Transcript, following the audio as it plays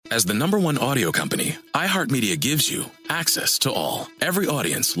As the #1 audio company, iHeartMedia gives you access to all. Every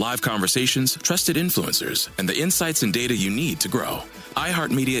audience, live conversations, trusted influencers, and the insights and data you need to grow.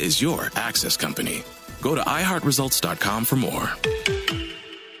 iHeartMedia is your access company. Go to iHeartResults.com for more.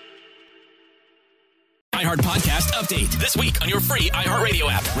 iHeart Podcast Update. This week on your free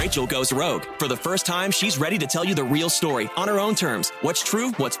iHeartRadio app. Rachel goes rogue. For the first time, she's ready to tell you the real story on her own terms. What's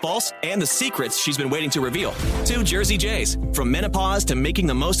true, what's false, and the secrets she's been waiting to reveal. 2 Jersey Jays. From menopause to making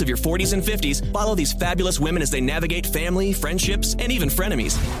the most of your 40s and 50s, follow these fabulous women as they navigate family, friendships, and even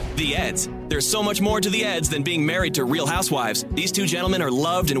frenemies. The Eds. There's so much more to the Eds than being married to Real Housewives. These 2 gentlemen are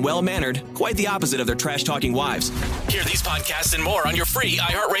loved and well-mannered, quite the opposite of their trash-talking wives. Hear these podcasts and more on your free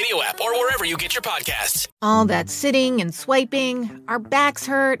iHeartRadio app or wherever you get your podcasts. All that sitting and swiping, our backs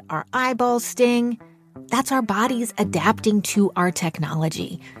hurt, our eyeballs sting. That's our bodies adapting to our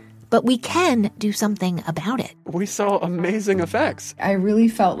technology. But we can do something about it. We saw amazing effects. I really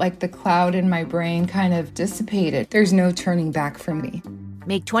felt like the cloud in my brain kind of dissipated. There's no turning back for me.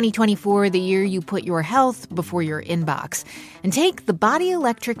 Make 2024 the year you put your health before your inbox. And take the Body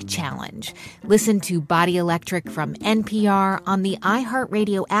Electric Challenge. Listen to Body Electric from NPR on the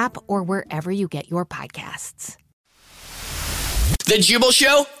iHeartRadio app or wherever you get your podcasts. The Jubal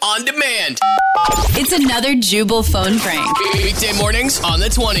Show on demand. It's another Jubal phone prank. Weekday mornings on the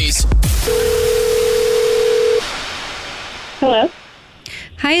 20s. Hello?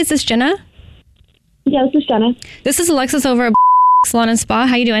 Hi, is this Jenna? Yeah, this is Jenna. This is Alexis over at Salon and Spa.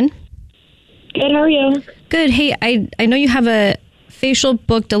 How you doing? Good, how are you? Good. Hey, I know you have a facial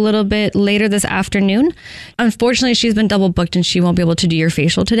booked a little bit later this afternoon. Unfortunately, she's been double booked and she won't be able to do your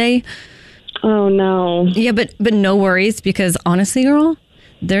facial today. Oh, no. Yeah, but no worries, because honestly, girl,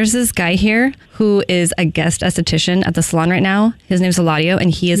 there's this guy here who is a guest esthetician at the salon right now. His name's Hilario,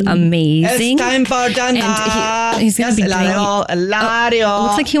 and he is amazing. It's time for Jenna. And he's going to be Hilario. Hilario.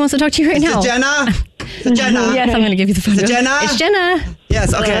 Looks like he wants to talk to you right now. Is it Jenna? Is it Jenna? Yes, I'm going to give you the phone. Is it Jenna? It's Jenna.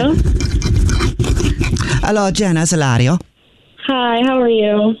 Yes, okay. Hello, Jenna. It's Hilario. Hi, how are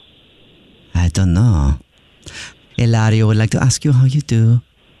you? I don't know. Hilario would like to ask you how you do.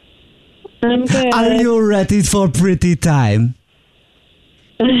 I'm good. Are you ready for pretty time?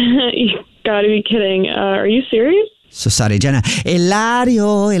 You gotta be kidding. Are you serious? So sorry, Jenna.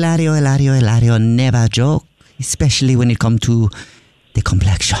 Hilario, never joke, especially when it comes to the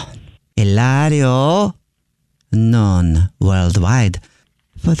complexion. Hilario, known worldwide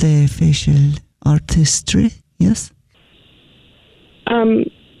for the facial artistry, yes?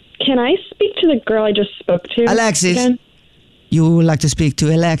 Can I speak to the girl I just spoke to? Alexis, again? you would like to speak to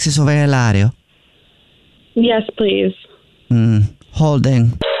Alexis over Hilario? Yes, please.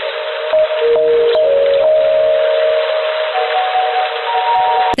 Holding.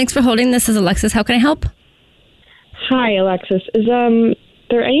 Thanks for holding. This is Alexis. How can I help? Hi, Alexis. Is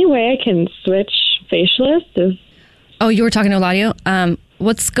there any way I can switch facialists? Oh, you were talking to Hilario.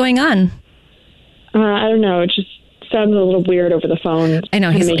 What's going on? I don't know. It just sounds a little weird over the phone. I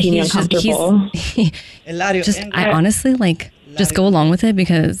know, he's making me uncomfortable. Hilario, I honestly just go along with it,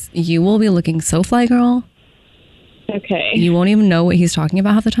 because you will be looking so fly, girl. Okay. You won't even know what he's talking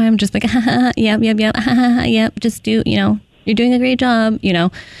about half the time. Just like, yep, yep. Just do, you're doing a great job,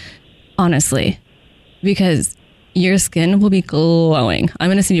 honestly, because your skin will be glowing. I'm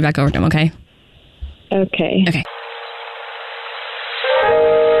going to send you back over to him, okay? Okay. Okay.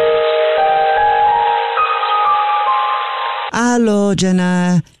 Hello,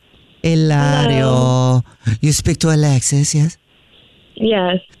 Jenna. Hilario. Hello. You speak to Alexis, yes?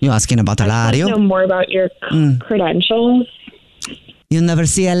 Yes. You're asking about I'd Hilario? like to know more about your credentials. You never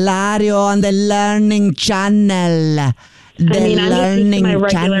see Hilario on the Learning Channel. The I'm Learning just my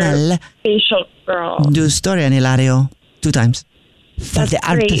regular Channel. facial girl. Do story on Hilario 2 times. For That's the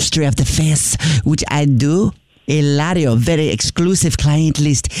great. artistry of the face, which I do. Hilario, very exclusive client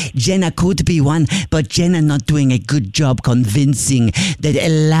list. Jenna could be one, but Jenna not doing a good job convincing that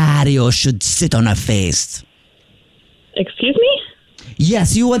Hilario should sit on her face. Excuse me?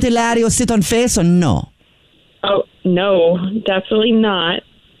 Yes, you want Hilario sit on face or no? Oh, no, definitely not.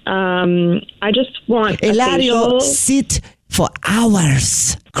 I just want a Hilario facial. sit for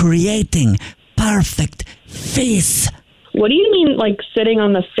hours creating perfect face. What do you mean, like sitting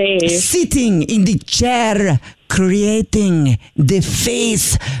on the face? Sitting in the chair, creating the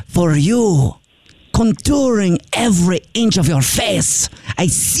face for you. Contouring every inch of your face. I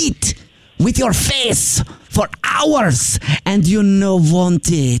sit with your face for hours and you no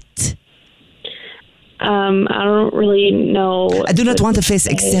want it. I don't really know. I do not want a face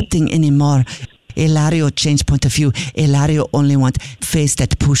accepting anymore. Hilario changed point of view. Hilario only want face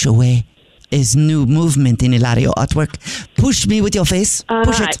that push away is new movement in Hilario artwork. Push me with your face.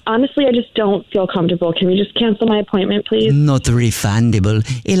 Push it. Honestly, I just don't feel comfortable. Can we just cancel my appointment, please? Not refundable.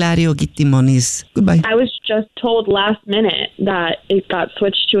 Hilario, get the monies. Goodbye. I was just told last minute that it got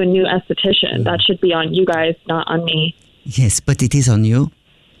switched to a new esthetician. That should be on you guys, not on me. Yes, but it is on you.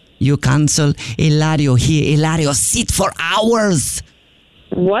 You cancel. Hilario here. Hilario, sit for hours.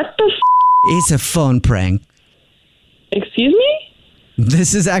 What the It's a phone prank. Excuse me?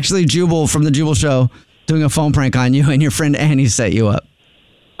 This is actually Jubal from the Jubal Show doing a phone prank on you, and your friend Annie set you up.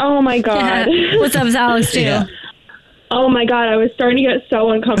 Oh, my God. What's up, Alex, too? Yeah. Oh, my God. I was starting to get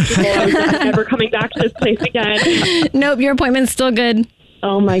so uncomfortable. I was never coming back to this place again. Nope, your appointment's still good.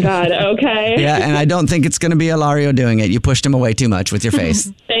 Oh, my God. Okay. Yeah, and I don't think it's going to be Hilario doing it. You pushed him away too much with your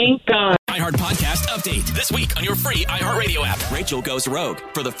face. Thank God. iHeart Podcast Update. This week on your free iHeartRadio app. Rachel goes rogue.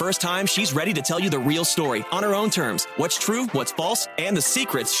 For the first time, she's ready to tell you the real story on her own terms. What's true, what's false, and the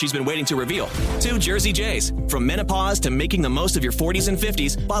secrets she's been waiting to reveal. 2 Jersey Jays. From menopause to making the most of your 40s and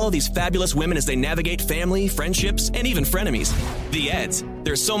 50s, follow these fabulous women as they navigate family, friendships, and even frenemies. The Eds.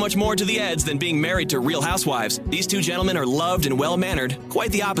 There's so much more to the Eds than being married to real housewives. These 2 gentlemen are loved and well-mannered,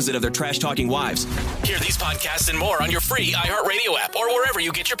 quite the opposite of their trash-talking wives. Hear these podcasts and more on your free iHeartRadio app or wherever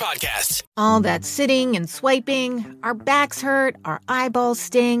you get your podcasts. All that sitting and swiping, our backs hurt, our eyeballs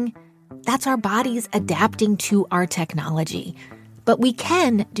sting. That's our bodies adapting to our technology. But we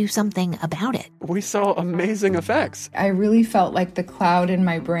can do something about it. We saw amazing effects. I really felt like the cloud in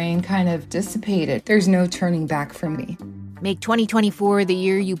my brain kind of dissipated. There's no turning back from me. Make 2024 the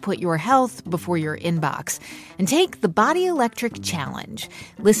year you put your health before your inbox. And take the Body Electric Challenge.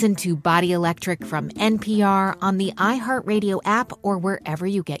 Listen to Body Electric from NPR on the iHeartRadio app or wherever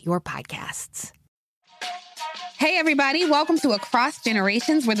you get your podcasts. Hey, everybody. Welcome to Across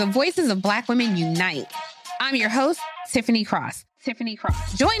Generations, where the voices of Black women unite. I'm your host, Tiffany Cross.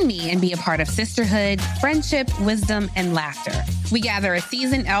 Join me and be a part of sisterhood, friendship, wisdom, and laughter. We gather a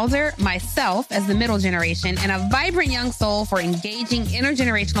seasoned elder, myself as the middle generation, and a vibrant young soul for engaging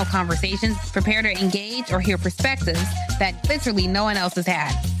intergenerational conversations. Prepare to engage or hear perspectives that literally no one else has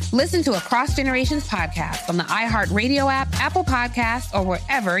had. Listen to Across Generations podcast on the iHeartRadio app, Apple Podcasts, or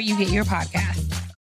wherever you get your podcasts.